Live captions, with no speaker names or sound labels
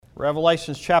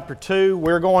Revelations chapter 2.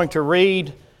 We're going to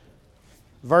read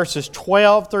verses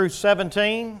 12 through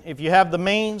 17. If you have the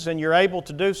means and you're able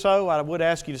to do so, I would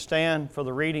ask you to stand for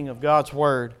the reading of God's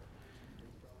Word.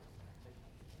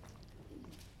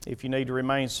 If you need to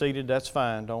remain seated, that's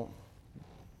fine. Don't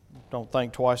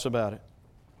think twice about it.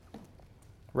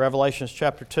 Revelations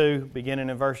chapter 2,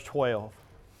 beginning in verse 12.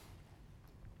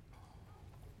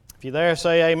 If you're there,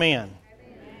 say amen.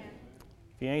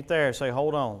 If you ain't there, say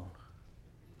hold on.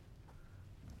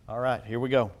 All right, here we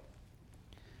go.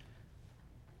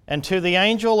 And to the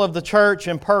angel of the church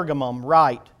in Pergamum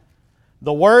write,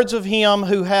 the words of him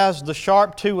who has the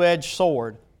sharp two-edged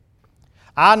sword.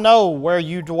 I know where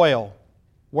you dwell,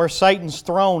 where Satan's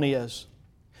throne is.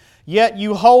 Yet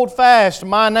you hold fast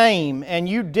my name, and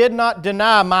you did not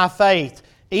deny my faith,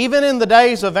 even in the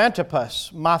days of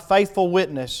Antipas, my faithful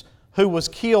witness, who was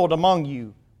killed among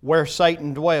you, where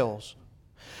Satan dwells.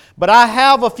 But I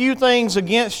have a few things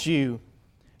against you.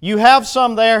 You have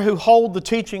some there who hold the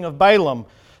teaching of Balaam,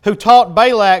 who taught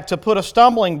Balak to put a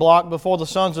stumbling block before the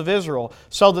sons of Israel,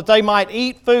 so that they might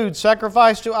eat food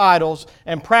sacrificed to idols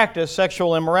and practice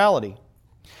sexual immorality.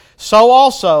 So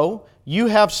also you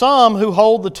have some who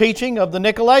hold the teaching of the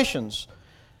Nicolaitans.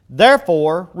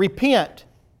 Therefore repent,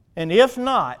 and if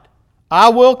not, I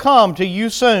will come to you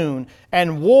soon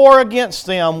and war against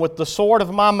them with the sword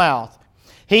of my mouth.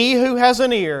 He who has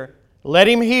an ear, let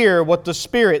him hear what the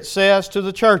Spirit says to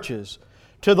the churches.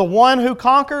 To the one who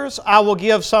conquers, I will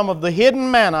give some of the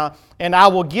hidden manna, and I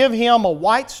will give him a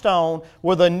white stone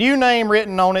with a new name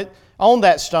written on it, on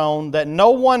that stone, that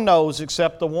no one knows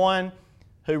except the one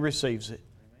who receives it.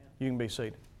 You can be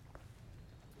seated.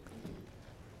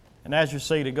 And as you're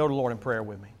seated, go to the Lord in prayer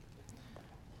with me.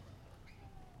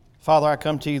 Father, I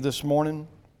come to you this morning.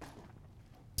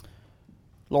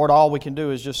 Lord, all we can do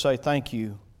is just say thank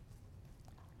you.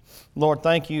 Lord,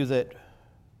 thank you that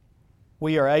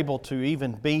we are able to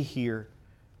even be here,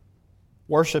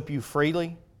 worship you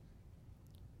freely.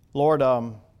 Lord,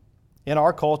 in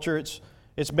our culture,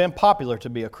 it's been popular to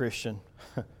be a Christian.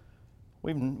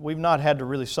 We've not had to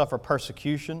really suffer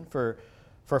persecution for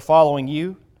following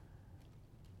you.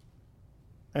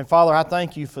 And Father, I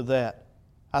thank you for that.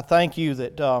 I thank you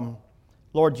that,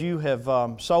 Lord, you have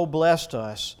so blessed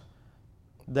us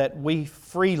that we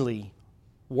freely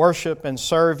worship and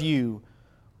serve you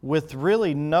with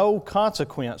really no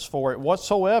consequence for it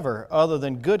whatsoever other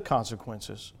than good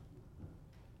consequences.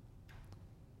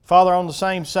 Father, on the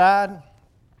same side,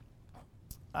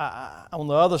 on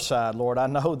the other side, Lord, I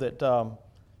know that,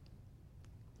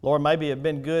 Lord, maybe it would have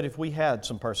been good if we had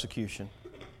some persecution.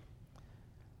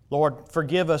 Lord,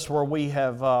 forgive us where we've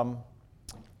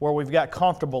got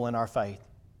comfortable in our faith.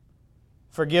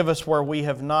 Forgive us where we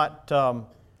have not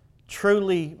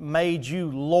truly made you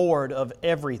Lord of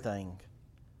everything.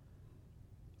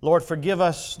 Lord, forgive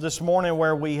us this morning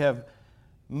where we have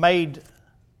made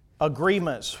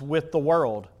agreements with the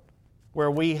world, where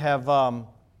we have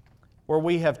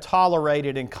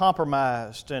tolerated and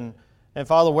compromised, and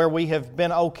Father, where we have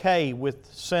been okay with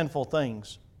sinful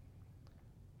things.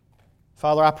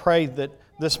 Father, I pray that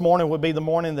this morning would be the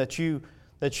morning that you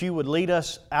would lead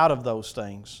us out of those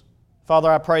things. Father,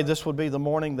 I pray this would be the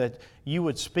morning that you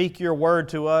would speak your word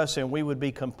to us and we would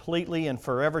be completely and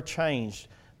forever changed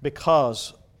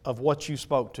because of what you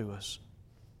spoke to us.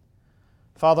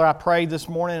 Father, I pray this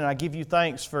morning and I give you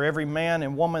thanks for every man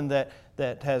and woman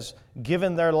that has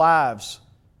given their lives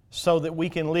so that we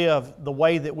can live the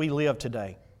way that we live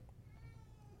today.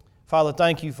 Father,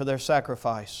 thank you for their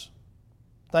sacrifice.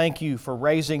 Thank you for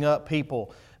raising up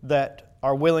people that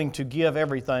are willing to give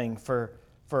everything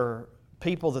for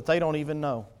people that they don't even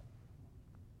know.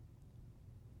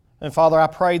 And Father, I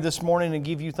pray this morning and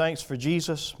give you thanks for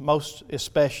Jesus most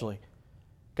especially.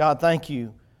 God, thank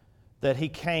you that He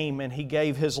came and He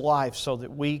gave His life so that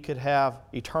we could have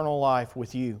eternal life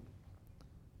with you.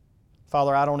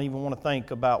 Father, I don't even want to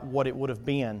think about what it would have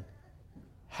been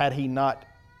had He not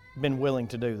been willing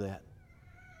to do that.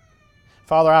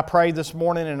 Father, I pray this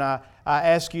morning and I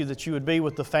ask you that you would be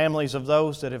with the families of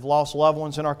those that have lost loved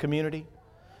ones in our community.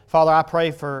 Father, I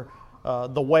pray for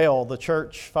the Well, the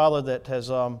church, Father, that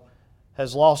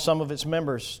has lost some of its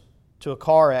members to a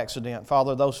car accident.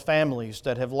 Father, those families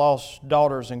that have lost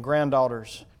daughters and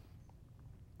granddaughters.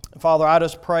 Father, I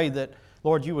just pray that,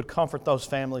 Lord, you would comfort those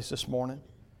families this morning.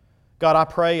 God, I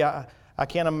pray, I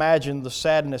can't imagine the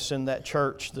sadness in that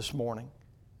church this morning.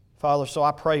 Father, so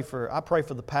I pray for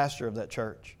the pastor of that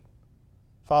church.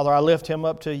 Father, I lift him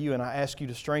up to you and I ask you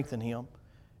to strengthen him.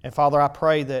 And Father, I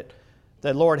pray that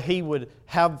Lord, he would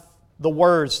have the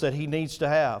words that he needs to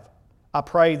have. I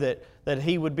pray that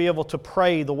he would be able to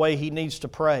pray the way he needs to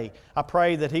pray. I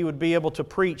pray that he would be able to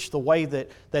preach the way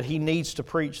that he needs to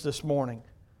preach this morning.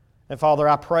 And Father,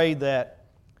 I pray that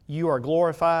you are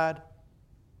glorified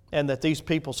and that these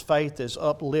people's faith is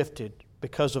uplifted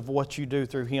because of what you do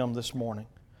through him this morning.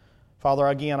 Father,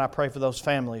 again, I pray for those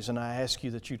families and I ask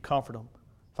you that you'd comfort them.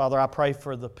 Father, I pray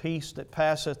for the peace that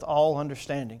passeth all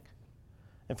understanding.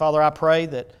 And Father, I pray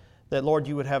that Lord,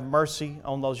 you would have mercy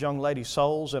on those young ladies'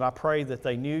 souls, and I pray that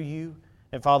they knew you.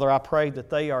 And Father, I pray that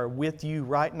they are with you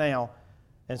right now.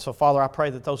 And so, Father, I pray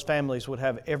that those families would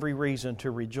have every reason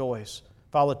to rejoice.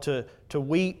 Father, to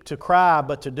weep, to cry,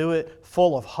 but to do it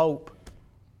full of hope.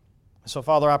 So,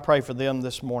 Father, I pray for them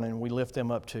this morning. We lift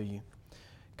them up to you.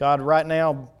 God, right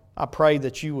now, I pray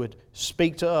that you would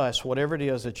speak to us, whatever it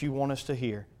is that you want us to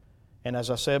hear. And as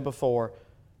I said before,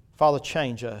 Father,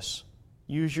 change us.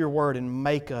 Use your word and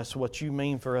make us what you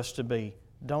mean for us to be.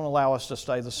 Don't allow us to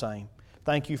stay the same.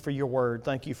 Thank you for your word.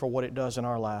 Thank you for what it does in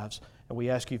our lives. And we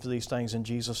ask you for these things in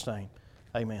Jesus' name.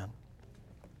 Amen.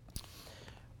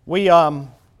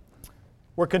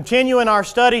 We're continuing our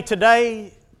study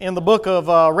today in the book of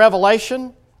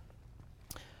Revelation.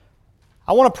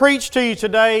 I want to preach to you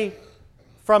today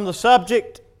from the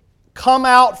subject, "Come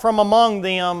out from among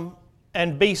them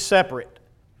and be separate."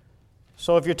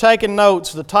 So if you're taking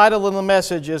notes, the title of the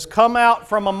message is "Come out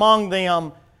from among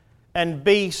them and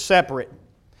be separate."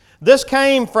 This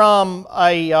came from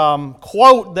a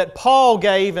quote that Paul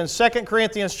gave in 2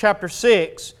 Corinthians chapter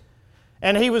 6.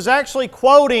 And he was actually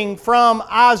quoting from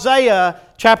Isaiah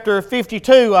chapter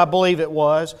 52, I believe it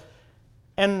was.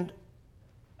 And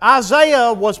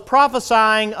Isaiah was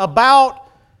prophesying about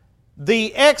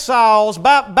the exiles.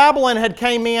 Babylon had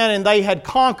came in and they had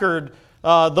conquered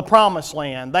the Promised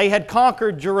Land. They had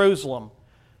conquered Jerusalem.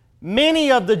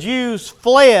 Many of the Jews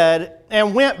fled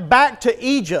and went back to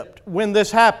Egypt when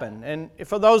this happened. And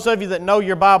for those of you that know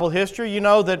your Bible history, you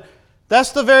know that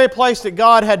that's the very place that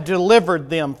God had delivered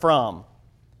them from.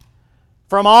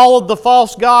 From all of the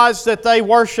false gods that they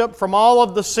worshiped, from all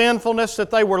of the sinfulness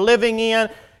that they were living in,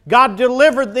 God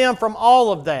delivered them from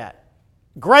all of that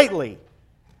greatly.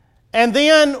 And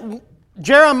then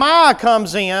Jeremiah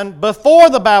comes in before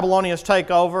the Babylonians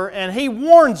take over and he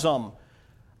warns them.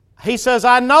 He says,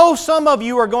 "I know some of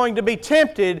you are going to be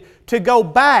tempted to go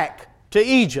back to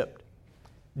Egypt.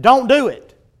 Don't do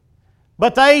it."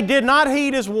 But they did not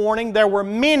heed his warning. There were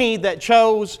many that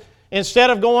chose, instead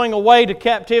of going away to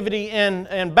captivity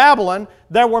in Babylon,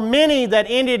 there were many that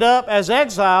ended up as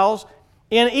exiles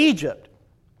in Egypt.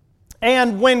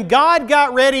 And when God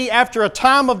got ready after a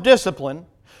time of discipline,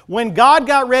 when God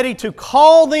got ready to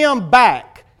call them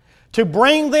back, to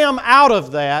bring them out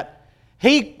of that,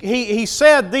 He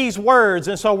said these words.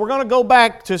 And so we're going to go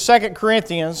back to 2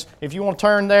 Corinthians, if you want to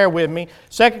turn there with me.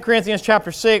 2 Corinthians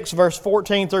chapter 6, verse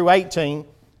 14 through 18.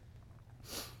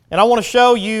 And I want to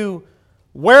show you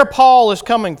where Paul is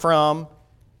coming from,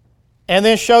 and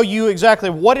then show you exactly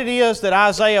what it is that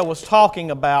Isaiah was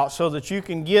talking about so that you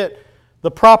can get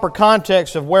the proper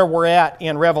context of where we're at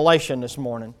in Revelation this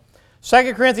morning.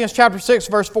 2 Corinthians chapter 6,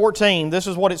 verse 14, this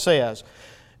is what it says.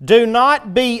 "Do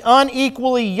not be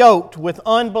unequally yoked with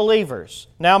unbelievers."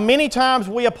 Now, many times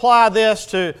we apply this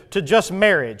to just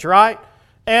marriage, right?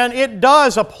 And it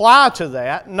does apply to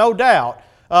that, no doubt.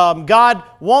 God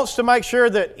wants to make sure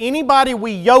that anybody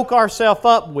we yoke ourselves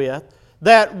up with,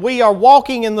 that we are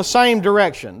walking in the same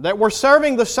direction, that we're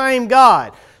serving the same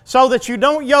God, so that you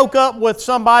don't yoke up with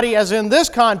somebody, as in this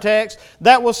context,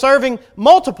 that was serving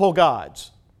multiple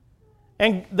gods,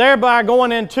 and thereby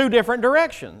going in two different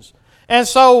directions. And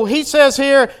so he says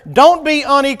here, don't be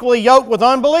unequally yoked with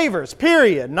unbelievers,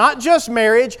 period. Not just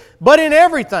marriage, but in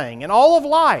everything, in all of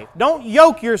life. Don't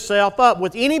yoke yourself up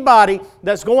with anybody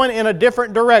that's going in a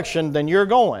different direction than you're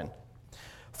going.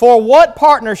 "For what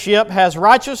partnership has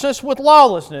righteousness with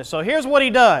lawlessness?" So here's what he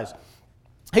does.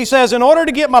 He says, in order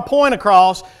to get my point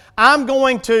across, I'm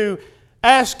going to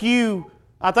ask you,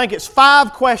 I think it's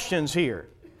 5 questions here.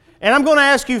 And I'm going to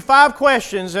ask you 5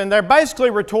 questions, and they're basically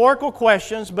rhetorical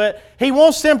questions, but he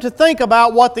wants them to think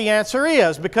about what the answer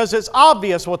is, because it's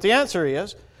obvious what the answer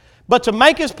is. But to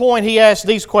make his point, he asks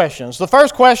these questions. The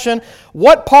first question,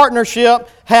 what partnership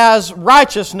has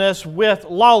righteousness with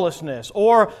lawlessness?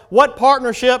 Or what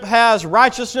partnership has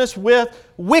righteousness with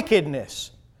wickedness?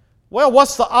 Well,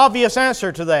 what's the obvious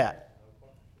answer to that?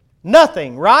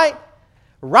 Nothing, right?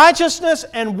 Righteousness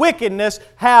and wickedness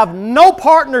have no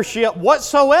partnership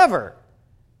whatsoever.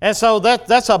 And so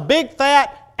that's a big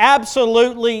fat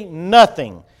absolutely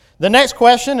nothing. The next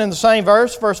question in the same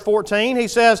verse, verse 14, he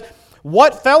says,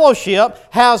 what fellowship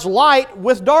has light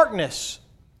with darkness?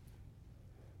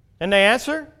 And the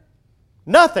answer?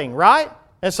 Nothing, right?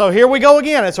 And so here we go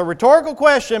again. It's a rhetorical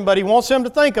question, but he wants them to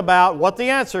think about what the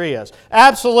answer is.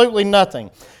 Absolutely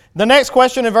nothing. The next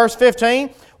question in verse 15,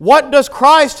 what does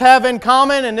Christ have in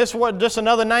common? And this is just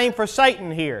another name for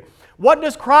Satan here. What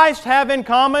does Christ have in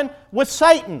common with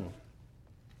Satan?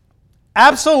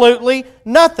 Absolutely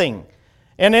nothing.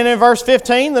 And then in verse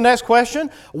 15, the next question,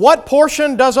 what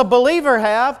portion does a believer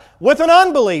have with an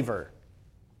unbeliever?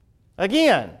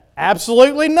 Again,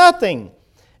 absolutely nothing.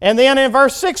 And then in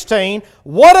verse 16,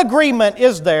 what agreement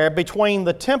is there between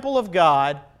the temple of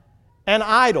God and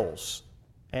idols?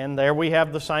 And there we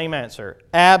have the same answer.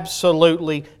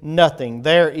 Absolutely nothing.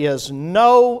 There is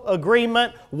no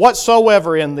agreement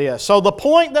whatsoever in this. So the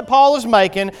point that Paul is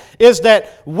making is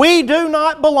that we do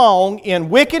not belong in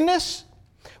wickedness.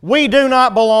 We do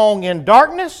not belong in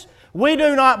darkness. We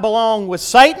do not belong with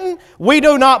Satan. We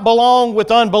do not belong with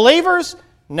unbelievers.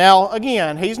 Now,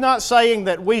 again, he's not saying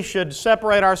that we should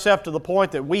separate ourselves to the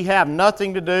point that we have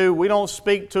nothing to do, we don't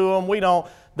speak to them,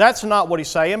 That's not what he's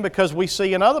saying, because we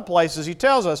see in other places he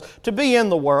tells us to be in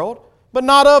the world, but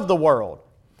not of the world.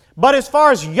 But as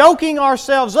far as yoking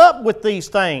ourselves up with these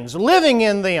things, living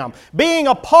in them, being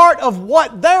a part of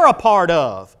what they're a part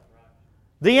of,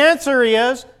 the answer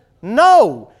is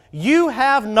no. You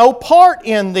have no part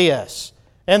in this.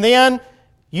 And then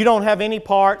you don't have any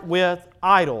part with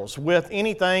idols, with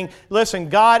anything. Listen,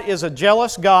 God is a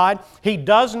jealous God. He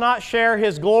does not share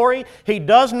His glory. He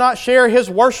does not share His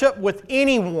worship with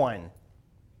anyone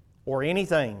or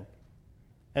anything.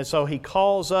 And so He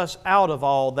calls us out of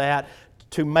all that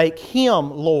to make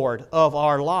Him Lord of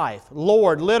our life.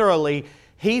 Lord, literally,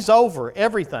 He's over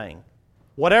everything.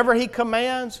 Whatever He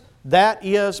commands, that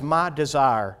is my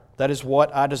desire. That is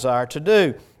what I desire to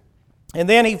do. And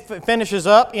then he finishes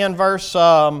up in verse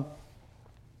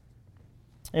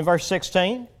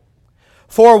 16.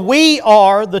 For we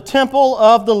are the temple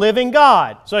of the living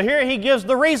God. So here he gives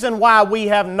the reason why we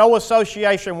have no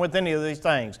association with any of these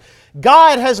things.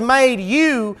 God has made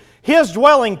you His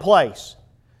dwelling place.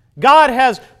 God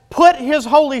has put His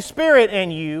Holy Spirit in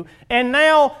you, and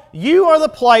now you are the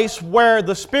place where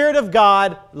the Spirit of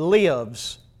God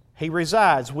lives. He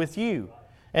resides with you.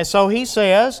 And so he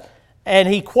says, and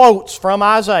he quotes from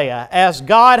Isaiah, as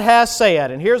God has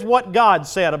said, and here's what God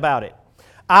said about it.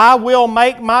 I will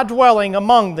make my dwelling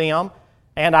among them,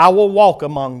 and I will walk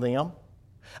among them.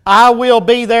 I will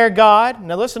be their God.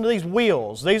 Now listen to these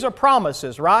wills. These are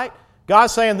promises, right?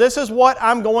 God's saying, this is what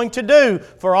I'm going to do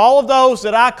for all of those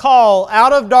that I call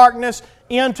out of darkness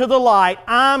into the light.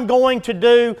 I'm going to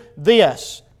do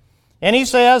this. And He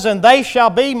says, and they shall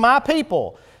be my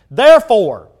people.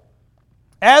 Therefore,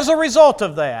 as a result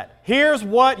of that, here's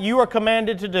what you are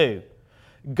commanded to do.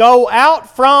 Go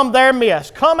out from their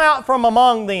midst. Come out from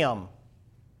among them.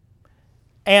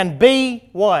 And be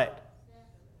what?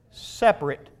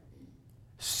 Separate.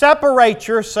 Separate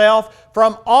yourself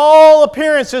from all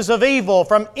appearances of evil,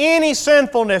 from any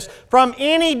sinfulness, from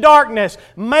any darkness.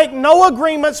 Make no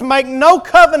agreements, make no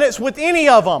covenants with any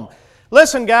of them.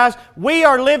 Listen, guys, we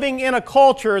are living in a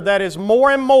culture that is more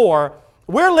and more,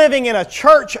 we're living in a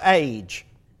church age.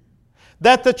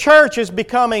 That the church is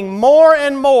becoming more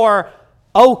and more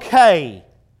okay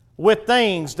with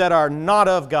things that are not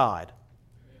of God.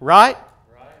 Right?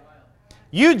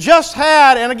 You just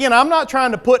had, and again, I'm not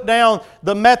trying to put down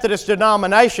the Methodist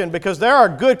denomination because there are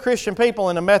good Christian people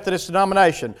in the Methodist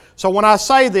denomination. So when I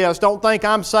say this, don't think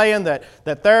I'm saying that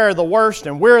they're the worst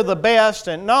and we're the best.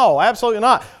 And no, absolutely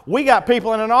not. We got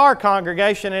people in our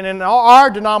congregation and in our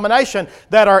denomination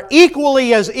that are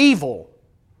equally as evil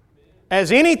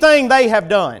as anything they have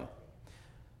done.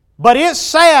 But it's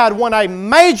sad when a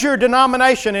major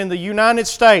denomination in the United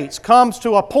States comes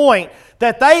to a point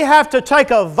that they have to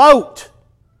take a vote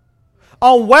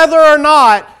on whether or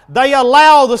not they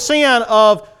allow the sin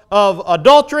of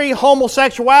adultery,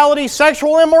 homosexuality,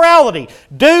 sexual immorality.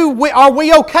 Are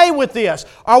we okay with this?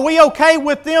 Are we okay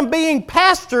with them being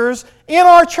pastors in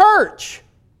our church?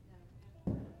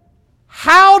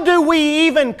 How do we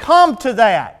even come to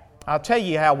that? I'll tell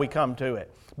you how we come to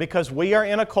it. Because we are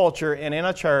in a culture and in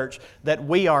a church that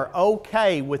we are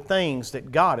okay with things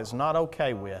that God is not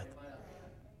okay with.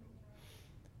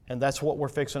 And that's what we're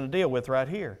fixing to deal with right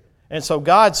here. And so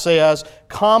God says,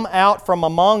 come out from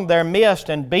among their midst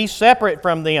and be separate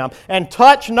from them and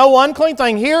touch no unclean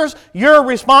thing. Here's your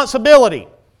responsibility.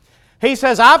 He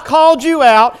says, I've called you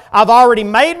out. I've already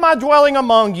made my dwelling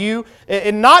among you.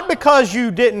 And not because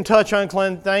you didn't touch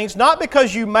unclean things, not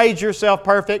because you made yourself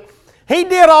perfect. He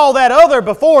did all that other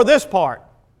before this part.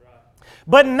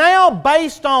 But now,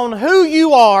 based on who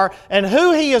you are and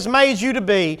who He has made you to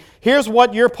be, here's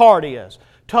what your part is.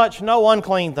 Touch no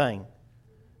unclean thing.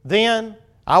 Then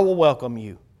I will welcome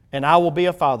you, and I will be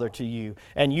a father to you,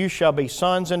 and you shall be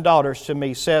sons and daughters to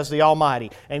me, says the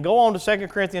Almighty. And go on to 2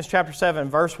 Corinthians chapter 7,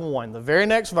 verse 1, the very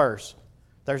next verse.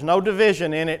 There's no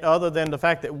division in it other than the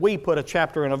fact that we put a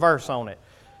chapter and a verse on it.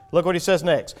 Look what he says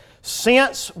next.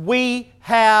 Since we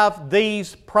have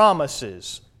these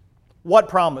promises. What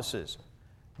promises?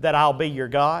 That I'll be your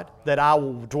God, that I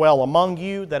will dwell among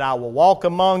you, that I will walk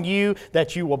among you,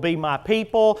 that you will be my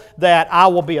people, that I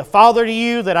will be a father to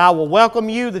you, that I will welcome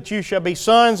you, that you shall be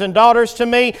sons and daughters to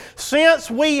me. Since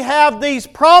we have these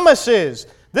promises,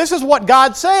 this is what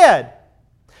God said.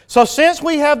 So since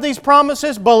we have these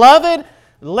promises, beloved,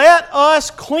 let us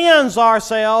cleanse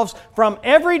ourselves from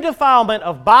every defilement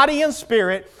of body and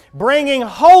spirit, bringing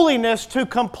holiness to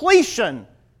completion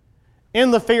in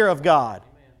the fear of God.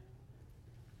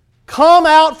 Come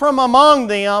out from among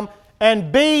them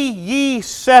and be ye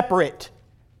separate.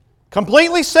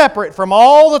 Completely separate from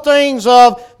all the things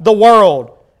of the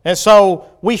world. And so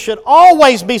we should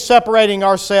always be separating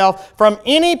ourselves from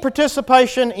any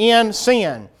participation in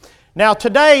sin. Now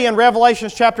today in Revelation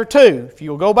chapter 2, if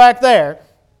you'll go back there,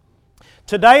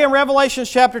 today in Revelation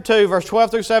chapter 2, verse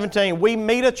 12 through 17, we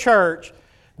meet a church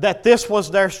that this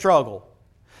was their struggle.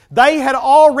 They had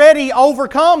already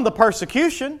overcome the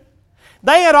persecution.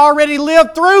 They had already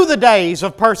lived through the days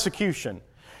of persecution.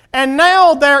 And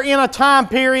now they're in a time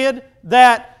period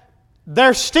that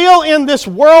they're still in this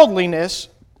worldliness,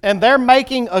 and they're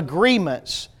making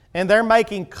agreements and they're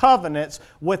making covenants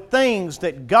with things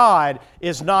that God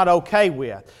is not okay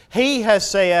with. He has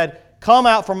said, come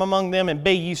out from among them and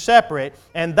be ye separate.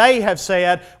 And they have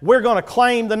said, we're going to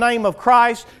claim the name of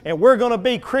Christ, and we're going to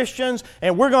be Christians,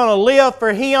 and we're going to live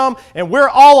for Him, and we're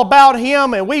all about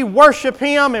Him, and we worship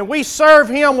Him, and we serve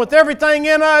Him with everything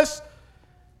in us.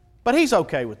 But He's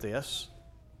okay with this.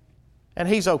 And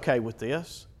He's okay with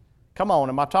this. Come on,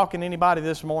 am I talking to anybody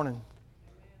this morning?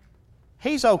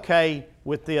 He's okay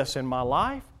with this in my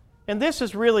life. And this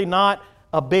is really not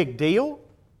a big deal.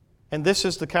 And this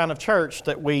is the kind of church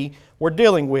that we were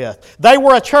dealing with. They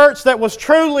were a church that was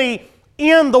truly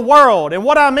in the world. And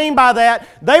what I mean by that,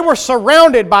 they were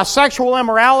surrounded by sexual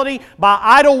immorality, by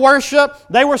idol worship.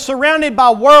 They were surrounded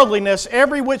by worldliness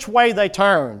every which way they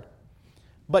turned.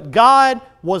 But God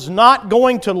was not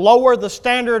going to lower the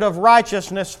standard of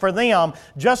righteousness for them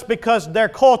just because their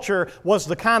culture was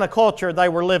the kind of culture they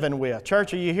were living with.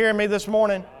 Church, are you hearing me this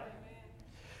morning?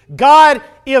 God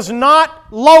is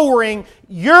not lowering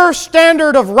your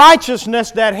standard of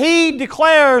righteousness that He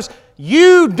declares,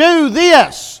 you do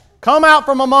this. Come out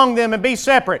from among them and be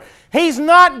separate. He's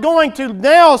not going to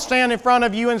now stand in front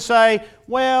of you and say,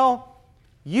 well,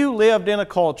 you lived in a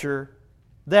culture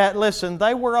that, listen,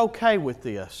 they were okay with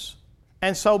this.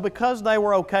 And so because they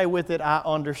were okay with it, I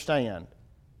understand.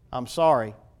 I'm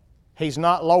sorry. He's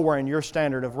not lowering your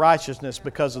standard of righteousness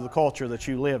because of the culture that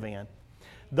you live in.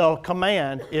 The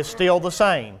command is still the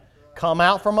same. Come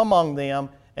out from among them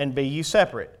and be ye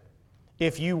separate.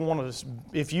 If you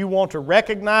want to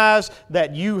recognize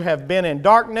that you have been in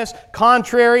darkness,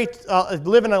 contrary,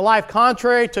 living a life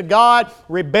contrary to God,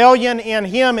 rebellion in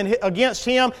Him and against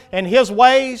Him and His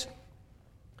ways,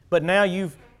 but now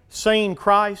you've seen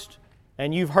Christ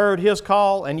and you've heard His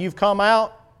call and you've come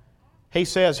out, He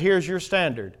says, here's your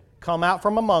standard. Come out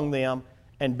from among them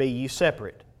and be ye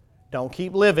separate. Don't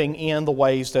keep living in the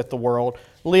ways that the world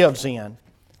lives in.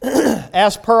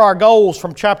 As per our goals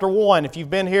from chapter 1, if you've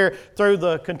been here through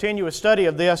the continuous study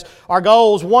of this, our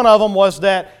goals, one of them was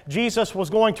that Jesus was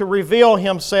going to reveal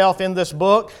Himself in this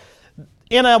book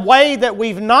in a way that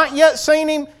we've not yet seen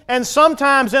Him, and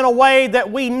sometimes in a way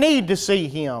that we need to see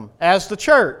Him as the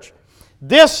church.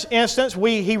 This instance,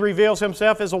 He reveals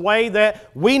Himself as a way that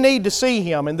we need to see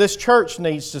Him, and this church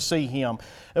needs to see Him.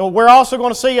 And we're also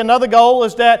going to see another goal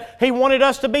is that He wanted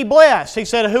us to be blessed. He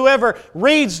said, whoever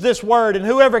reads this Word and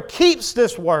whoever keeps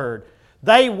this Word,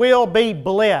 they will be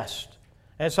blessed.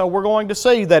 And so we're going to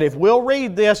see that if we'll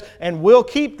read this and we'll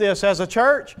keep this as a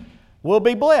church, we'll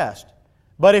be blessed.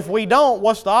 But if we don't,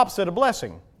 what's the opposite of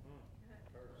blessing?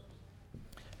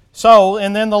 So,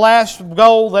 and then the last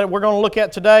goal that we're going to look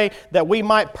at today, that we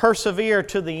might persevere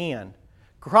to the end.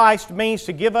 Christ means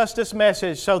to give us this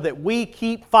message so that we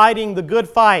keep fighting the good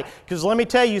fight. Because let me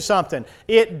tell you something,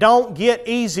 it don't get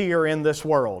easier in this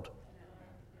world.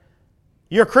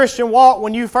 Your Christian walk,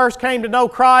 when you first came to know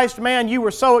Christ, man, you were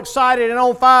so excited and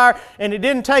on fire, and it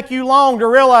didn't take you long to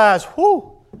realize,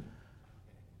 whew,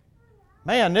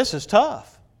 man, this is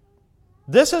tough.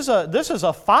 This is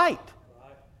a fight.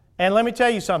 And let me tell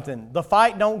you something, the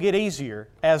fight don't get easier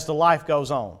as the life goes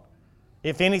on.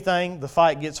 If anything, the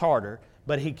fight gets harder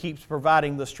but He keeps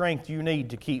providing the strength you need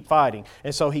to keep fighting.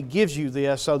 And so He gives you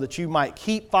this so that you might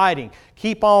keep fighting,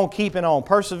 keep on keeping on,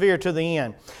 persevere to the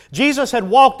end. Jesus had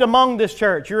walked among this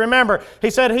church. You remember,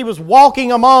 He said He was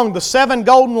walking among the 7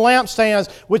 golden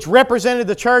lampstands which represented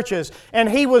the churches, and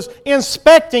He was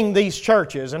inspecting these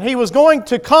churches, and He was going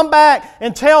to come back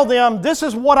and tell them, this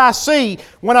is what I see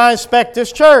when I inspect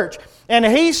this church. And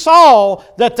He saw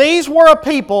that these were a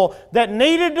people that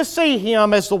needed to see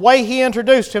Him as the way He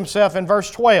introduced Himself in verse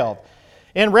 12.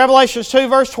 In Revelation 2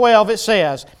 verse 12 it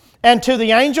says, "And to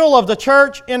the angel of the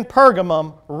church in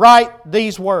Pergamum write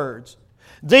these words.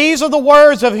 These are the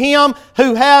words of Him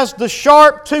who has the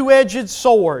sharp two-edged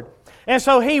sword." And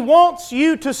so He wants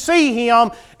you to see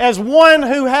Him as one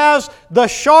who has the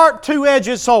sharp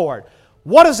two-edged sword.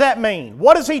 What does that mean?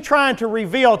 What is He trying to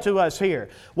reveal to us here?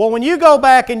 Well, when you go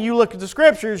back and you look at the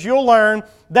Scriptures, you'll learn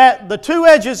that the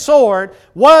two-edged sword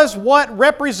was what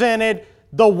represented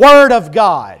the Word of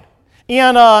God.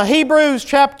 In Hebrews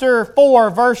chapter 4,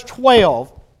 verse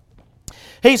 12,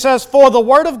 he says, "For the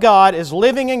Word of God is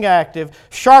living and active,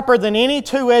 sharper than any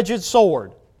two-edged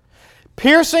sword,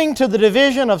 piercing to the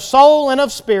division of soul and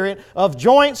of spirit, of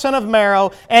joints and of marrow,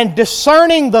 and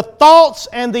discerning the thoughts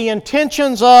and the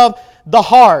intentions of the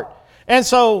heart." And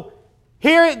so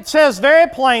here it says very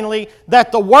plainly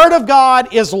that the Word of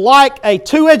God is like a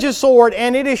two-edged sword,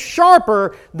 and it is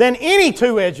sharper than any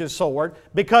two-edged sword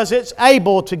because it's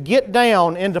able to get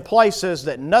down into places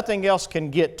that nothing else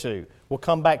can get to. We'll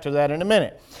come back to that in a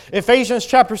minute. Ephesians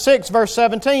chapter 6 verse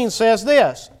 17 says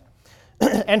this,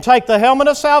 "And take the helmet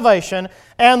of salvation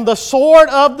and the sword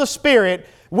of the Spirit,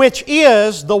 which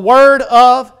is the Word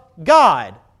of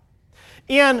God."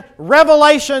 In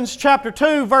Revelations chapter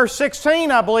 2, verse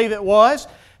 16, I believe it was,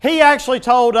 He actually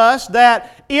told us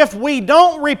that if we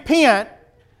don't repent,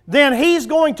 then He's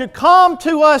going to come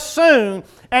to us soon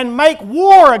and make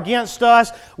war against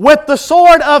us with the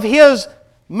sword of His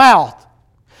mouth.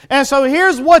 And so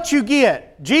here's what you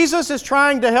get. Jesus is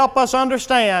trying to help us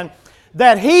understand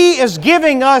that He is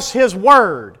giving us His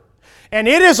Word. And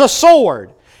it is a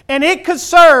sword. And it could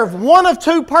serve one of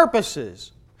two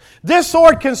purposes. This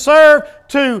sword can serve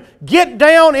to get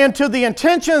down into the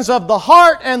intentions of the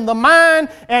heart and the mind,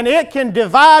 and it can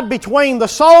divide between the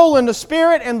soul and the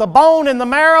spirit and the bone and the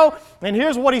marrow. And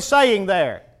here's what He's saying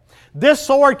there. This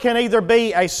sword can either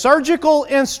be a surgical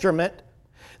instrument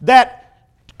that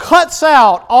cuts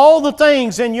out all the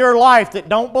things in your life that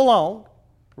don't belong,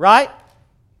 right?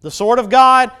 The sword of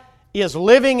God is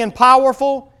living and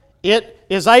powerful. It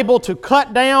is able to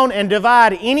cut down and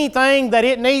divide anything that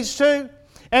it needs to.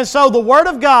 And so the Word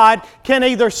of God can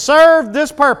either serve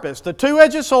this purpose. The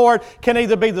two-edged sword can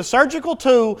either be the surgical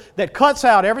tool that cuts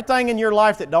out everything in your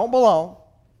life that don't belong,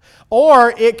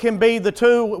 or it can be the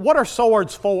tool. What are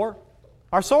swords for?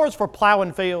 Are swords for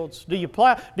plowing fields? Do you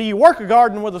plow? Do you work a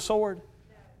garden with a sword?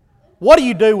 What do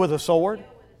you do with a sword?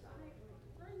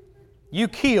 You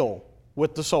kill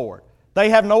with the sword. They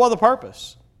have no other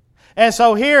purpose. And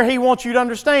so here He wants you to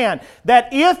understand that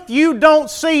if you don't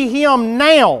see Him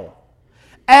now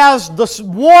as the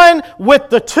one with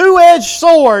the two-edged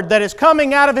sword that is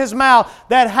coming out of His mouth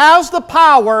that has the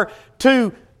power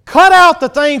to cut out the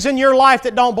things in your life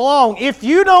that don't belong, if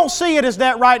you don't see it as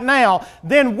that right now,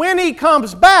 then when He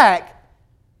comes back,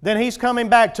 then He's coming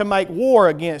back to make war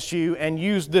against you and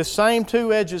use this same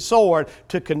two-edged sword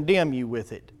to condemn you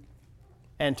with it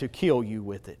and to kill you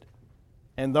with it.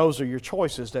 And those are your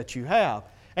choices that you have.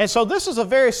 And so this is a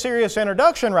very serious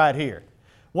introduction right here.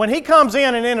 When He comes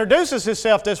in and introduces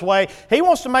Himself this way, He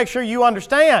wants to make sure you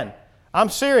understand, I'm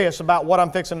serious about what I'm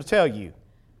fixing to tell you.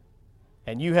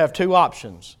 And you have two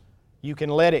options. You can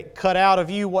let it cut out of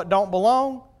you what don't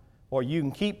belong, or you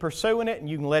can keep pursuing it and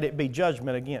you can let it be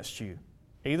judgment against you.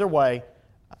 Either way,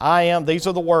 these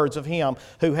are the words of Him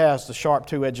who has the sharp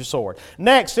two-edged sword.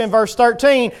 Next, in verse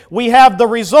 13, we have the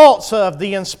results of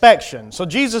the inspection. So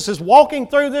Jesus is walking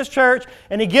through this church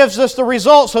and He gives us the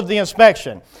results of the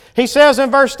inspection. He says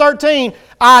in verse 13,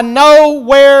 "I know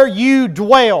where you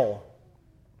dwell."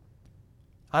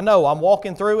 I know, I'm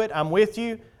walking through it, I'm with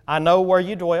you. I know where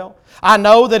you dwell. I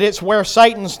know that it's where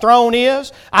Satan's throne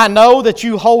is. I know that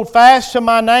you hold fast to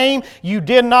My name. You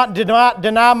did not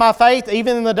deny My faith,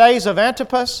 even in the days of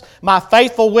Antipas, My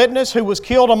faithful witness who was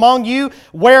killed among you,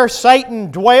 where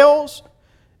Satan dwells.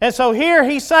 And so here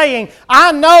He's saying,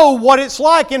 I know what it's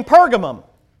like in Pergamum.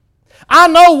 I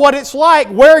know what it's like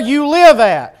where you live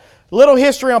at. Little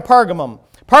history on Pergamum.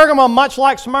 Pergamum, much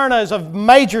like Smyrna, is a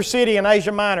major city in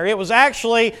Asia Minor. It was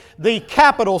actually the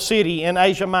capital city in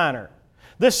Asia Minor.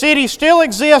 The city still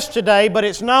exists today, but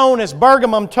it's known as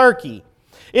Pergamum, Turkey.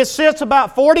 It sits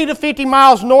about 40 to 50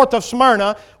 miles north of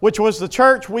Smyrna, which was the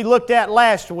church we looked at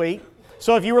last week.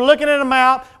 So if you were looking at a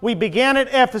map, we began at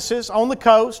Ephesus on the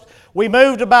coast. We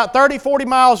moved about 30, 40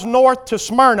 miles north to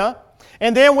Smyrna.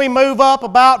 And then we move up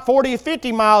about 40 to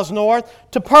 50 miles north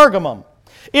to Pergamum.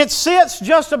 It sits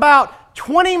just about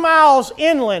 20 miles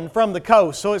inland from the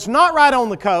coast. So it's not right on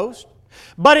the coast,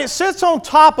 but it sits on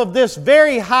top of this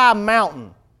very high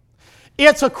mountain.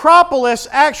 Its Acropolis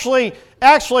actually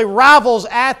rivals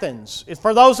Athens.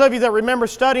 For those of you that remember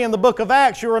studying the book of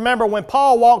Acts, you remember when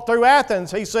Paul walked through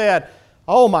Athens, he said,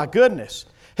 "Oh my goodness."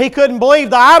 He couldn't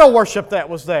believe the idol worship that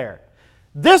was there.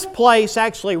 This place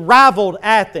actually rivaled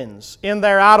Athens in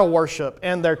their idol worship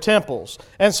and their temples.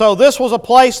 And so this was a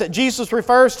place that Jesus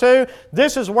refers to.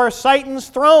 This is where Satan's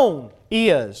throne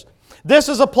is. This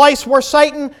is a place where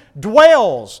Satan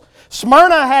dwells.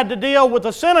 Smyrna had to deal with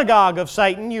the synagogue of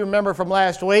Satan, you remember from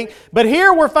last week. But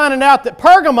here we're finding out that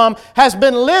Pergamum has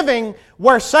been living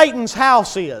where Satan's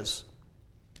house is.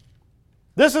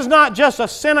 This is not just a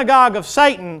synagogue of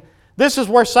Satan. This is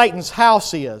where Satan's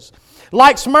house is.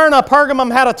 Like Smyrna,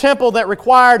 Pergamum had a temple that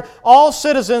required all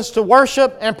citizens to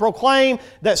worship and proclaim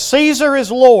that Caesar is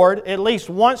Lord at least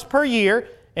once per year.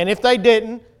 And if they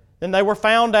didn't, then they were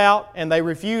found out and they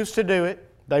refused to do it.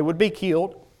 They would be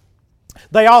killed.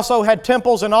 They also had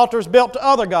temples and altars built to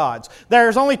other gods.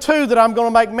 There's only two that I'm going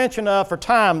to make mention of for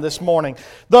time this morning.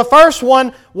 The first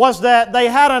one was that they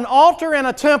had an altar and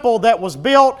a temple that was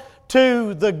built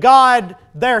to the god,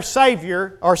 their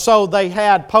Savior, or so they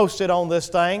had posted on this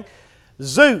thing.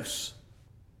 Zeus,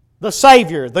 the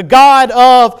Savior, the God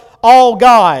of all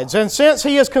gods. And since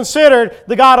He is considered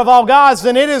the God of all gods,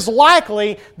 then it is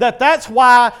likely that that's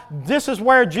why this is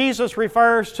where Jesus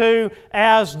refers to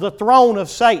as the throne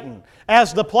of Satan,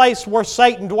 as the place where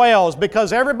Satan dwells,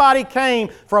 because everybody came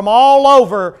from all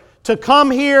over to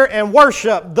come here and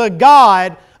worship the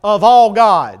God of all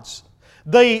gods,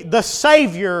 the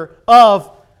Savior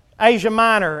of Asia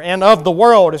Minor and of the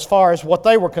world as far as what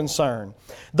they were concerned.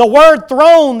 The word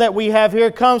throne that we have here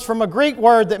comes from a Greek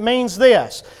word that means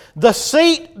this: the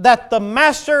seat that the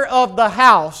master of the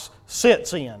house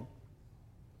sits in.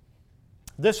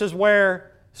 This is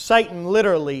where Satan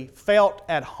literally felt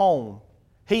at home.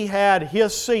 He had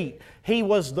his seat. He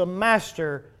was the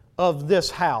master of this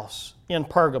house in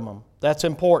Pergamum. That's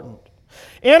important.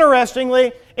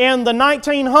 Interestingly, in the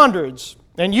 1900s,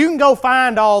 and you can go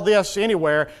find all this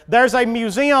anywhere, there's a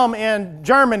museum in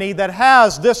Germany that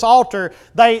has this altar.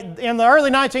 In the early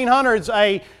 1900s,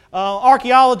 an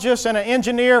archaeologist and an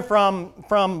engineer from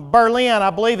Berlin, I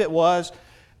believe it was,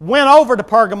 went over to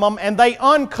Pergamum and they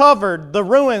uncovered the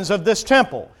ruins of this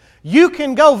temple. You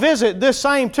can go visit this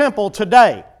same temple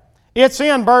today. It's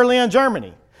in Berlin,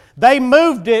 Germany. They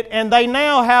moved it and they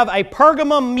now have a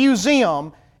Pergamum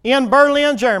museum in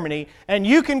Berlin, Germany, and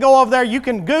you can go over there, you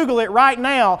can Google it right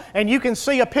now, and you can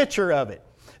see a picture of it.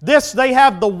 They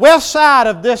have the west side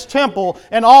of this temple,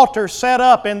 an altar set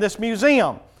up in this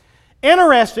museum.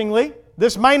 Interestingly,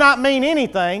 this may not mean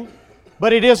anything,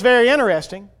 but it is very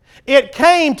interesting. It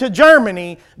came to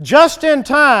Germany just in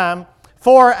time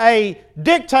for a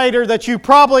dictator that you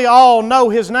probably all know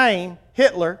his name,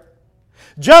 Hitler.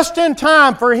 Just in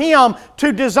time for him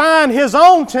to design his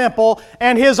own temple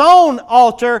and his own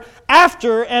altar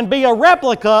after and be a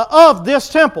replica of this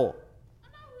temple.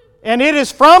 And it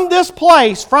is from this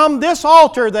place, from this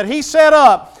altar that he set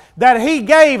up, that he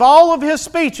gave all of his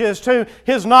speeches to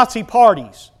his Nazi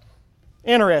parties.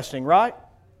 Interesting, right?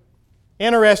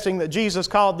 Interesting that Jesus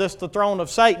called this the throne of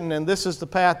Satan, and this is the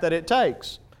path that it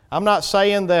takes. I'm not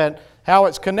saying that how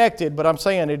it's connected, but I'm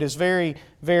saying it is very,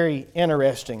 very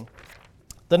interesting.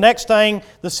 The next thing,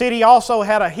 the city also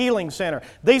had a healing center.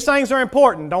 These things are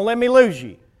important. Don't let me lose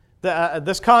you.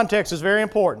 This context is very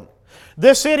important.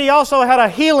 This city also had a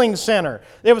healing center.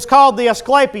 It was called the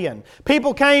Asclepion.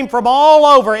 People came from all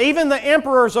over. Even the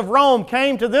emperors of Rome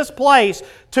came to this place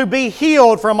to be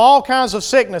healed from all kinds of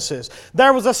sicknesses.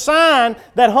 There was a sign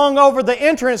that hung over the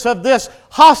entrance of this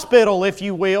hospital, if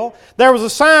you will. There was a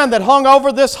sign that hung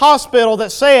over this hospital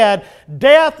that said,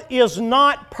 "Death is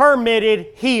not permitted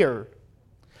here."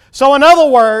 So in other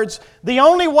words, the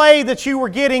only way that you were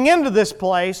getting into this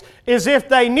place is if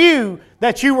they knew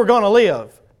that you were going to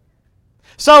live.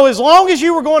 So as long as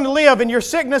you were going to live and your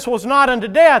sickness was not unto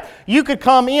death, you could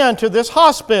come into this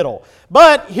hospital.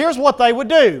 But here's what they would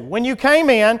do. When you came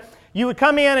in, you would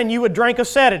come in and you would drink a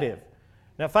sedative.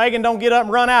 Now Fagan, don't get up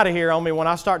and run out of here on me when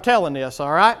I start telling this,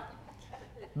 all right?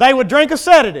 They would drink a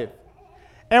sedative.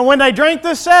 And when they drank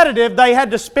this sedative, they had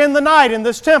to spend the night in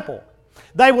this temple.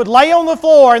 They would lay on the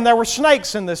floor, and there were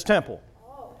snakes in this temple.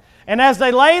 And as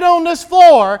they laid on this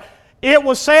floor, It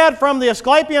was said from the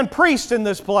Asclepian priest in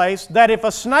this place that if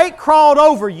a snake crawled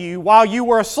over you while you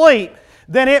were asleep,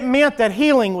 then it meant that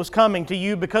healing was coming to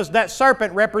you because that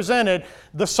serpent represented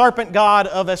the serpent god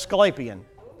of Asclepian.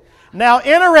 Now,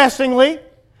 interestingly,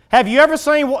 have you ever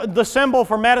seen the symbol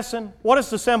for medicine? What is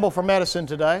the symbol for medicine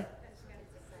today?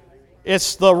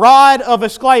 It's the rod of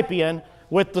Asclepian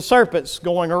with the serpents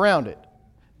going around it.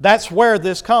 That's where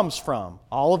this comes from.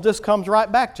 All of this comes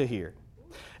right back to here.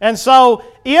 And so,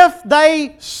 if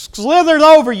they slithered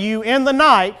over you in the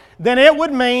night, then it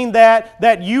would mean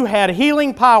that you had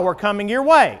healing power coming your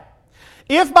way.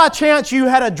 If by chance you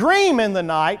had a dream in the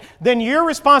night, then your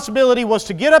responsibility was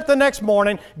to get up the next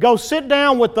morning, go sit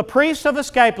down with the priest of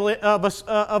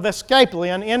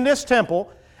Asclepian in this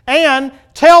temple, and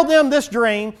tell them this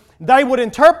dream. They would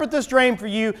interpret this dream for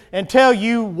you and tell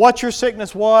you what your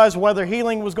sickness was, whether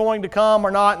healing was going to come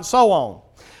or not, and so on.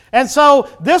 And so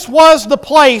this was the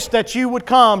place that you would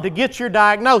come to get your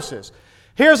diagnosis.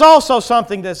 Here's also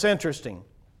something that's interesting.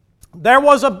 There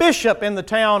was a bishop in the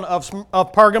town of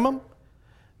Pergamum,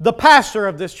 the pastor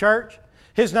of this church.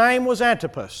 His name was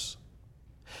Antipas.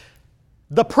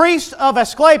 The priest of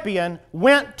Asclepian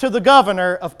went to the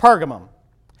governor of Pergamum,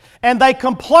 and they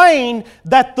complained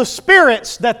that the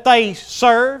spirits that they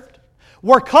served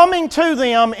were coming to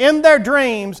them in their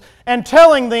dreams and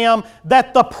telling them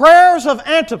that the prayers of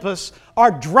Antipas are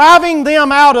driving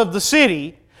them out of the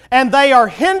city and they are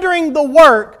hindering the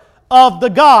work of the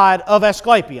god of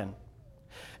Asclepian.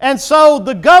 And so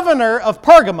the governor of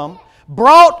Pergamum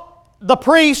brought the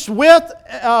priest with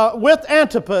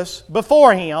Antipas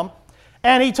before him,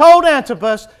 and he told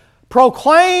Antipas,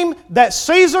 proclaim that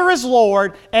Caesar is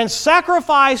Lord and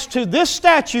sacrifice to this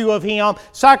statue of him,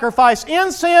 sacrifice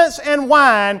incense and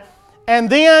wine, and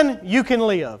then you can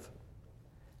live.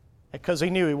 Because he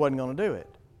knew he wasn't going to do it.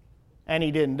 And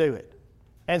he didn't do it.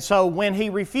 And so when he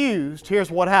refused,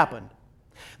 here's what happened.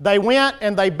 They went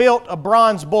and they built a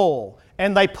bronze bull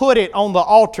and they put it on the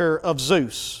altar of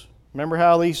Zeus. Remember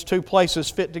how these two places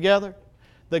fit together?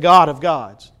 The God of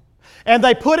gods. And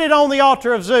they put it on the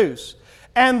altar of Zeus.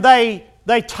 And they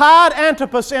tied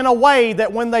Antipas in a way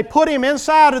that when they put him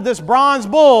inside of this bronze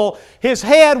bull, his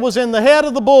head was in the head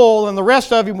of the bull and the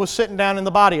rest of him was sitting down in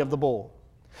the body of the bull.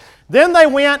 Then they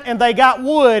went and they got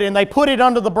wood and they put it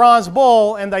under the bronze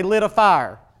bull and they lit a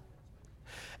fire.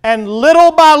 And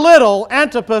little by little,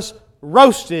 Antipas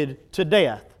roasted to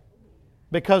death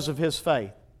because of his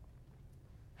faith.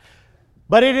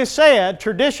 But it is said,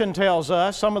 tradition tells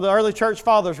us, some of the early church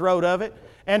fathers wrote of it,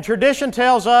 and tradition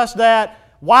tells us that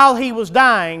while he was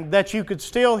dying, that you could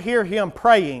still hear him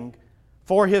praying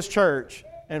for his church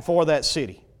and for that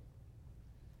city.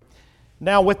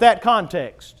 Now, with that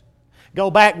context,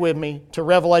 go back with me to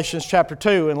Revelation chapter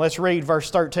 2 and let's read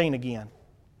verse 13 again.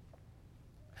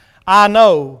 I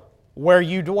know where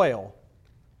you dwell,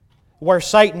 where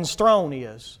Satan's throne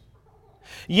is.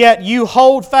 Yet you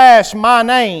hold fast my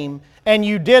name, and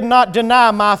you did not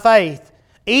deny my faith,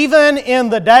 even in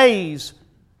the days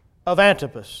of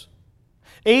Antipas.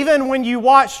 Even when you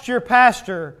watched your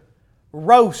pastor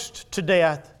roast to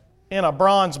death in a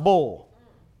bronze bull,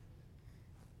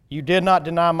 you did not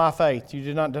deny my faith. You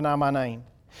did not deny my name.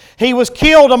 He was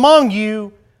killed among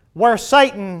you where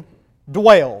Satan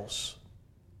dwells.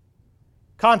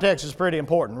 Context is pretty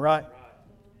important, right?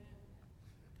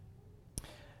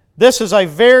 This is a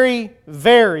very,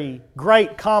 very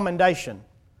great commendation.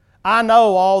 I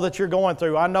know all that you're going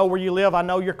through. I know where you live. I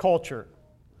know your culture.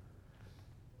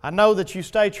 I know that you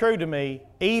stay true to me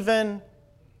even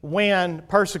when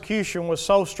persecution was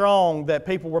so strong that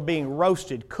people were being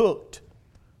roasted, cooked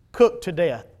to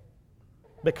death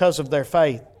because of their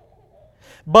faith.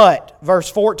 But,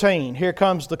 verse 14, here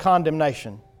comes the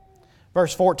condemnation.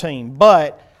 Verse 14,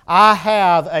 but I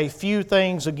have a few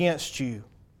things against you.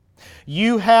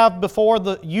 You have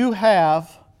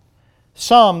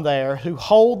some there who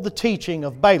hold the teaching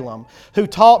of Balaam, who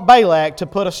taught Balak to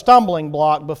put a stumbling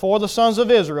block before the sons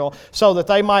of Israel so that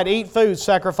they might eat food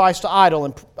sacrificed to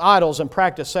idols and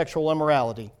practice sexual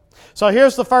immorality. So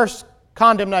here's the first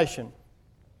condemnation.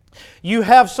 You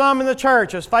have some in the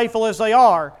church, as faithful as they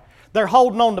are, they're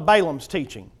holding on to Balaam's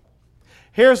teaching.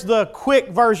 Here's the quick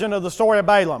version of the story of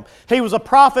Balaam. He was a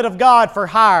prophet of God for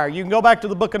hire. You can go back to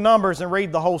the book of Numbers and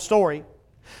read the whole story.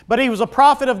 But he was a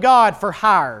prophet of God for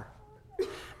hire.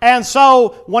 And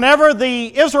so whenever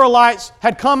the Israelites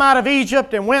had come out of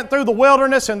Egypt and went through the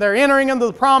wilderness and they're entering into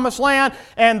the promised land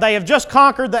and they have just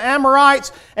conquered the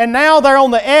Amorites and now they're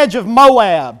on the edge of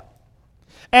Moab.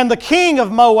 And the king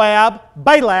of Moab,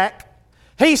 Balak,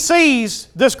 he sees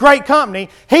this great company.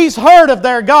 He's heard of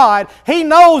their God. He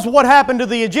knows what happened to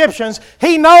the Egyptians.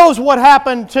 He knows what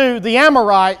happened to the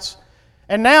Amorites.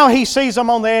 And now he sees them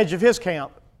on the edge of his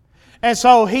camp. And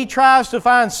so he tries to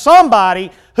find somebody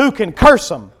who can curse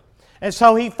them. And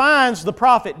so he finds the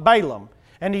prophet Balaam.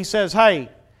 And he says, hey,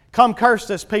 come curse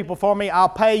this people for me. I'll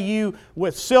pay you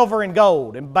with silver and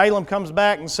gold. And Balaam comes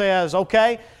back and says,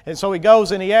 okay. And so he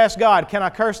goes and he asks God, can I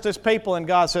curse this people? And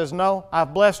God says, no,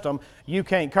 I've blessed them. You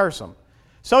can't curse them.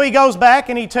 So he goes back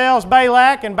and he tells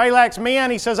Balak and Balak's men,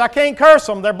 he says, I can't curse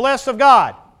them. They're blessed of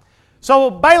God.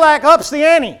 So Balak ups the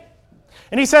ante.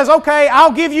 And he says, okay,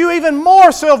 I'll give you even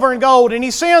more silver and gold. And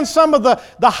he sends some of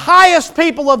the highest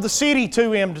people of the city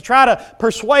to him to try to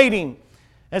persuade him.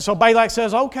 And so Balak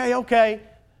says, okay.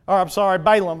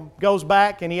 Balaam goes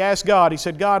back and he asks God. He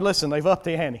said, God, listen, they've upped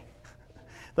the ante.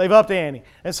 They've upped the ante.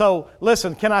 And so,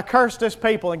 listen, can I curse this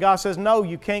people? And God says, no,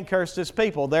 you can't curse this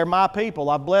people. They're my people.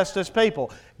 I've blessed this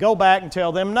people. Go back and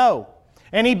tell them no.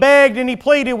 And he begged and he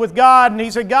pleaded with God, and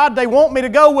he said, God, they want me to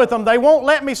go with them. They won't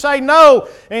let me say no.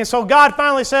 And so God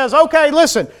finally says, okay,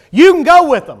 listen, you can go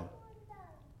with them.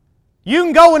 You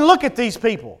can go and look at these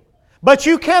people, but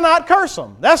you cannot curse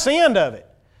them. That's the end of it.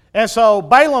 And so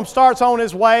Balaam starts on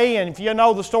his way, and if you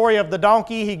know the story of the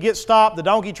donkey, he gets stopped. The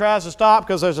donkey tries to stop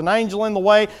because there's an angel in the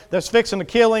way that's fixing to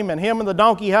kill him, and him and the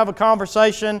donkey have a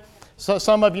conversation. So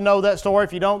some of you know that story.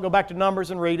 If you don't, go back to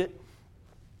Numbers and read it.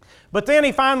 But then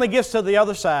he finally gets to the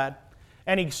other side,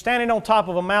 and he's standing on top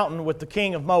of a mountain with the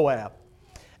king of Moab.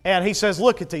 And he says,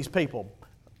 look at these people.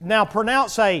 Now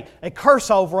pronounce a curse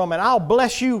over them, and I'll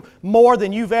bless you more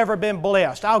than you've ever been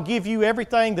blessed. I'll give you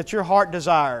everything that your heart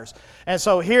desires. And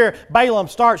so here Balaam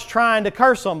starts trying to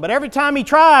curse them. But every time he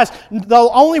tries, the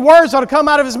only words that will come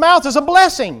out of his mouth is a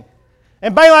blessing.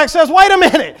 And Balak says, wait a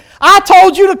minute, I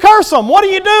told you to curse them. What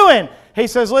are you doing? He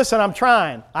says, listen, I'm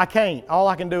trying. I can't. All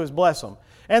I can do is bless them.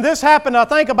 And this happened, I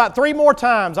think, about 3 more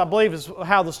times, I believe is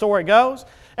how the story goes.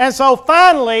 And so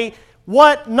finally,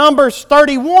 what Numbers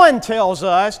 31 tells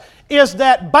us is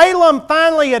that Balaam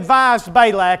finally advised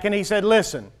Balak, and he said,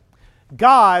 listen,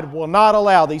 God will not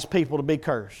allow these people to be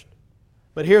cursed.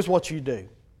 But here's what you do.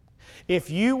 If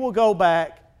you will go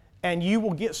back and you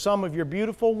will get some of your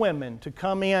beautiful women to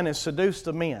come in and seduce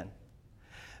the men,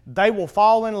 they will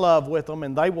fall in love with them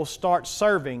and they will start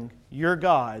serving your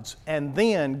gods, and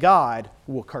then God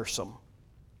will curse them.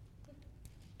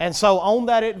 And so on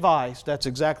that advice, that's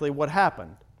exactly what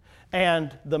happened.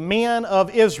 And the men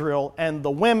of Israel and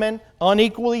the women,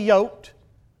 unequally yoked,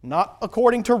 not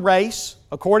according to race,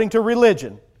 according to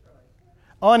religion,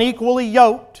 unequally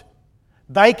yoked,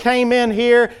 they came in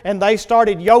here and they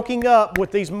started yoking up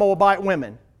with these Moabite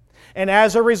women. And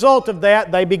as a result of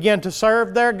that, they began to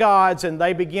serve their gods, and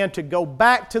they began to go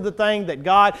back to the thing that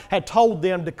God had told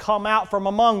them to come out from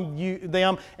among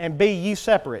them and be ye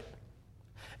separate.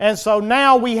 And so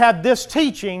now we have this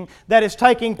teaching that is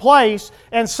taking place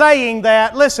and saying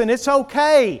that, listen, it's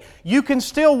okay. You can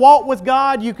still walk with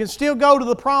God. You can still go to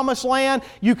the promised land.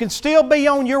 You can still be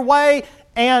on your way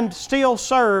and still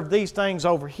serve these things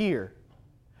over here.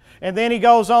 And then he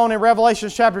goes on in Revelation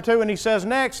chapter 2 and he says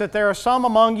next that there are some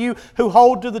among you who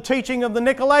hold to the teaching of the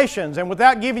Nicolaitans. And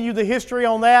without giving you the history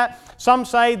on that, some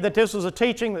say that this was a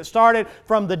teaching that started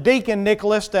from the deacon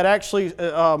Nicholas that actually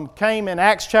came in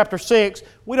Acts chapter 6.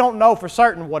 We don't know for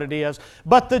certain what it is.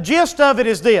 But the gist of it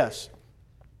is this.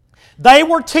 They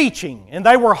were teaching and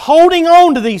they were holding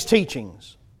on to these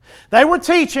teachings. They were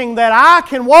teaching that I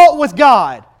can walk with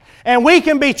God, and we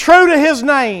can be true to His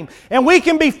name, and we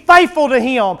can be faithful to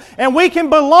Him, and we can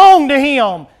belong to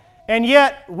Him, and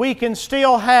yet we can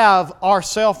still have our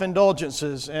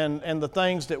self-indulgences and the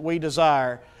things that we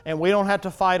desire, and we don't have to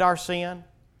fight our sin.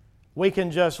 We can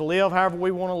just live however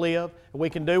we want to live, and we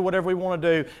can do whatever we want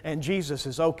to do, and Jesus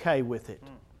is okay with it.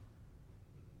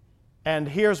 And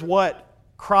here's what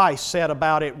Christ said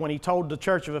about it when He told the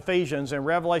church of Ephesians in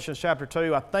Revelation chapter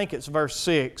 2, I think it's verse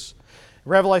 6.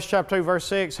 Revelation chapter 2, verse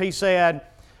 6, He said,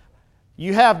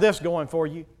 you have this going for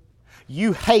you.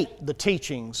 You hate the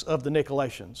teachings of the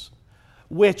Nicolaitans,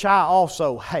 which I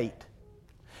also hate.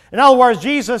 In other words,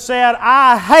 Jesus said,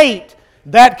 I hate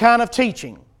that kind of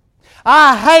teaching.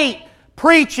 I hate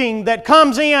preaching that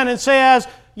comes in and says,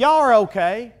 y'all are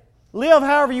okay. Live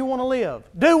however you want to live.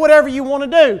 Do whatever you want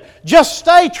to do. Just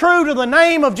stay true to the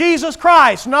name of Jesus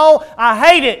Christ. No, I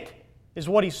hate it, is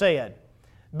what He said.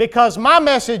 Because my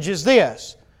message is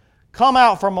this: come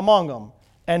out from among them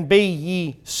and be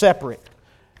ye separate.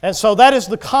 And so that is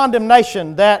the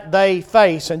condemnation that they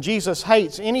face. And Jesus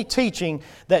hates any teaching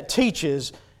that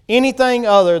teaches anything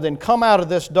other than come out of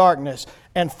this darkness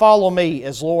and follow me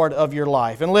as Lord of your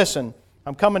life. And listen,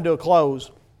 I'm coming to a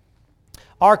close.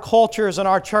 Our cultures and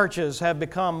our churches have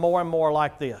become more and more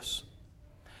like this.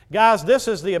 Guys, this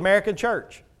is the American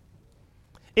church.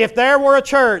 If there were a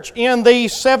church in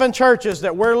these 7 churches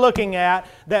that we're looking at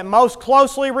that most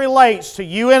closely relates to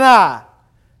you and I,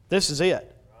 this is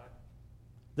it.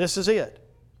 This is it.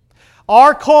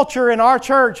 Our culture in our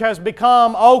church has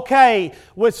become okay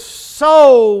with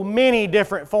so many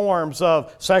different forms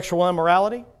of sexual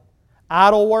immorality,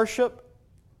 idol worship.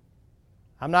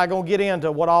 I'm not going to get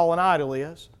into what all an idol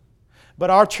is. But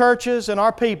our churches and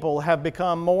our people have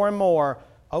become more and more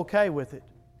okay with it.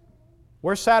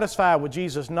 We're satisfied with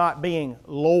Jesus not being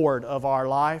Lord of our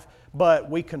life, but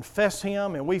we confess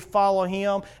Him and we follow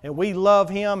Him and we love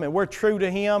Him and we're true to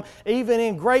Him. Even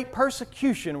in great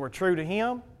persecution, we're true to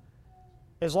Him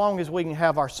as long as we can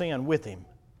have our sin with Him.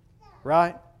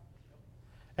 Right?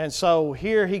 And so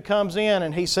here He comes in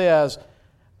and He says,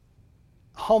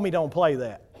 homie, don't play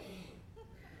that.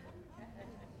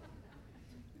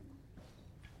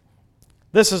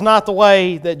 This is not the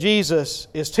way that Jesus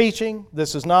is teaching.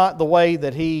 This is not the way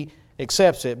that He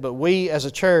accepts it. But we as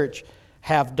a church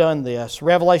have done this.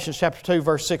 Revelation chapter 2,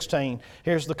 verse 16.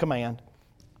 Here's the command.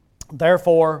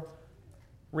 Therefore,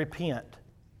 repent.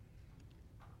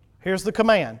 Here's the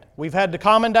command. We've had the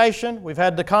commendation. We've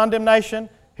had the condemnation.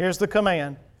 Here's the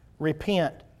command.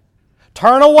 Repent.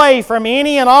 Turn away from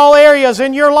any and all areas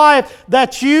in your life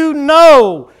that you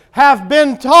know have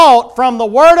been taught from the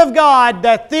Word of God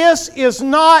that this is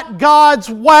not God's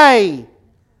way.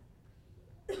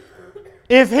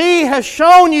 If He has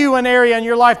shown you an area in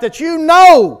your life that you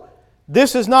know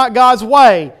this is not God's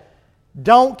way,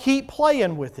 don't keep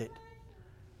playing with it.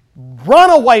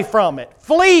 Run away from it.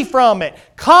 Flee from it.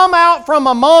 Come out from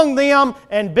among them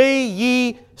and be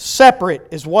ye separate,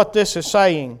 is what this is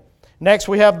saying. Next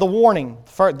we have the warning.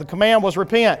 The command was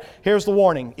repent. Here's the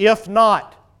warning. If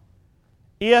not,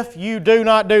 if you do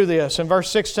not do this, in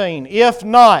verse 16, if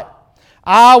not,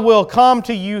 I will come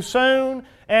to you soon,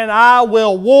 and I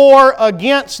will war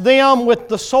against them with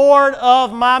the sword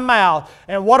of my mouth.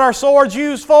 And what are swords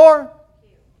used for?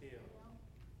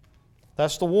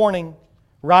 That's the warning.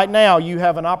 Right now, you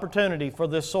have an opportunity for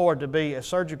this sword to be a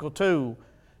surgical tool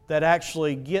that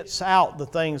actually gets out the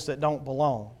things that don't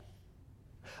belong.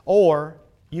 Or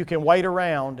you can wait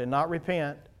around and not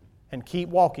repent and keep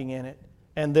walking in it,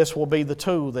 and this will be the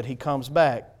tool that He comes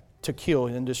back to kill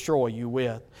and destroy you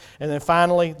with. And then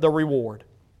finally, the reward.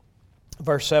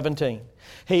 Verse 17.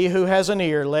 He who has an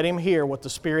ear, let him hear what the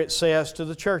Spirit says to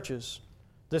the churches.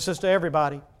 This is to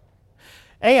everybody.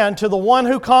 And to the one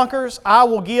who conquers, I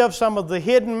will give some of the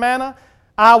hidden manna.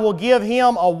 I will give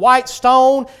him a white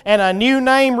stone and a new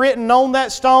name written on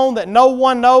that stone that no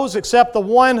one knows except the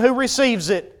one who receives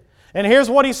it. And here's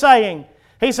what He's saying.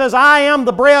 He says, I am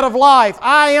the bread of life.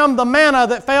 I am the manna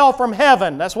that fell from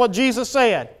heaven. That's what Jesus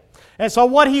said. And so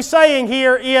what He's saying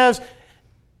here is,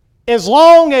 as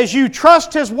long as you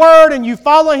trust His Word and you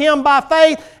follow Him by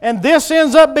faith, and this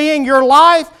ends up being your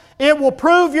life, it will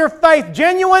prove your faith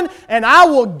genuine, and I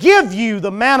will give you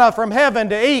the manna from heaven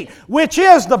to eat, which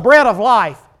is the bread of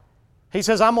life. He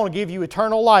says, I'm going to give you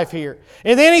eternal life here.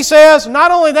 And then He says, not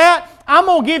only that, I'm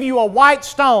going to give you a white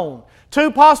stone.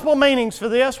 2 possible meanings for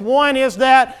this. One is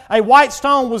that a white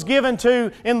stone was given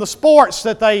to, in the sports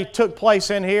that they took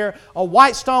place in here, a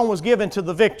white stone was given to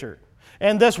the victor.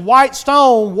 And this white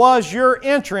stone was your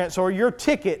entrance or your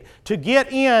ticket to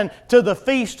get in to the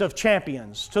Feast of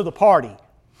Champions, to the party.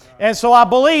 And so I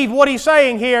believe what He's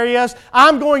saying here is,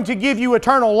 I'm going to give you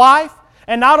eternal life.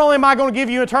 And not only am I going to give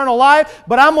you eternal life,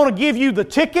 but I'm going to give you the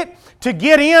ticket to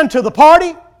get into the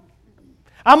party.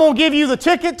 I'm going to give you the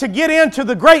ticket to get into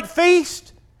the great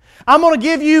feast. I'm going to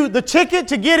give you the ticket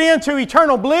to get into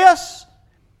eternal bliss.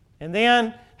 And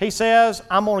then He says,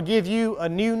 I'm going to give you a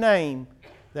new name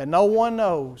that no one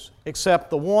knows except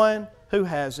the one who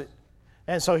has it.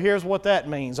 And so here's what that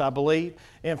means, I believe.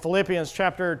 In Philippians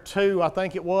chapter 2, I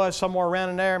think it was, somewhere around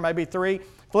in there, maybe 3,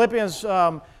 Philippians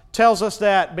tells us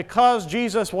that because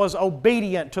Jesus was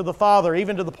obedient to the Father,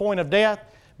 even to the point of death,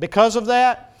 because of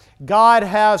that, God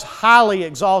has highly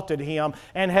exalted Him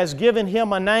and has given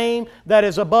Him a name that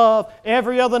is above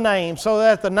every other name, so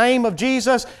that at the name of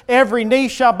Jesus, every knee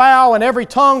shall bow and every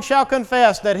tongue shall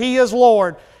confess that He is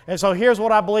Lord. And so here's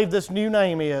what I believe this new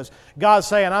name is. God's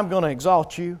saying, I'm going to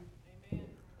exalt you.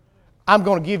 I'm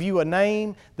going to give you a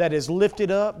name that is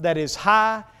lifted up, that is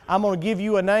high. I'm going to give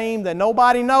you a name that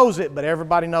nobody knows it, but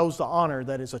everybody knows the honor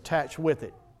that is attached with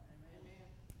it.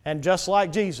 And just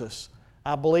like Jesus,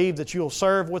 I believe that you'll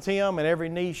serve with Him, and every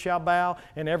knee shall bow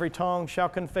and every tongue shall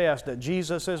confess that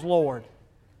Jesus is Lord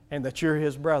and that you're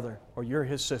His brother or you're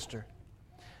His sister.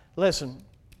 Listen,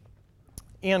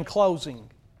 in closing,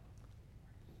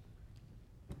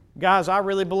 guys, I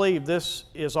really believe this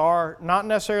is not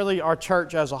necessarily our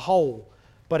church as a whole,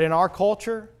 But in our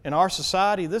culture, in our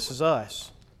society, this is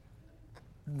us.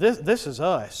 This is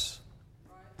us.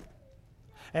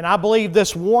 And I believe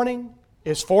this warning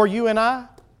is for you and I.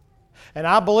 And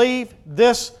I believe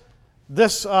this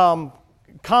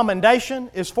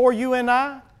commendation is for you and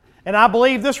I. And I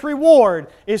believe this reward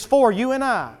is for you and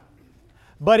I.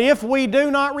 But if we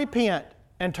do not repent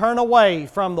and turn away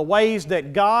from the ways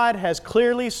that God has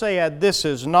clearly said, this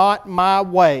is not my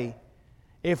way,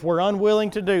 if we're unwilling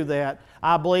to do that,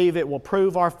 I believe it will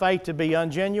prove our faith to be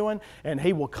ungenuine, and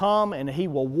He will come and He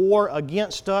will war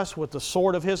against us with the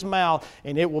sword of His mouth,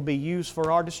 and it will be used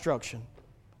for our destruction.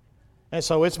 And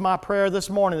so it's my prayer this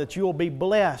morning that you will be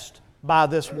blessed by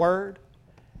this word,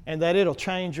 and that it'll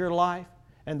change your life,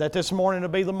 and that this morning will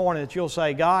be the morning that you'll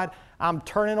say, God, I'm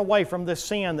turning away from this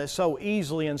sin that so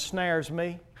easily ensnares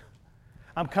me.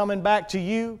 I'm coming back to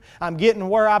You. I'm getting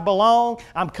where I belong.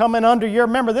 I'm coming under Your...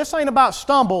 Remember, this ain't about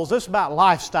stumbles. This is about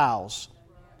lifestyles.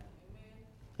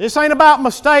 This ain't about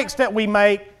mistakes that we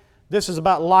make. This is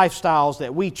about lifestyles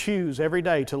that we choose every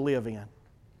day to live in.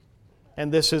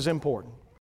 And this is important.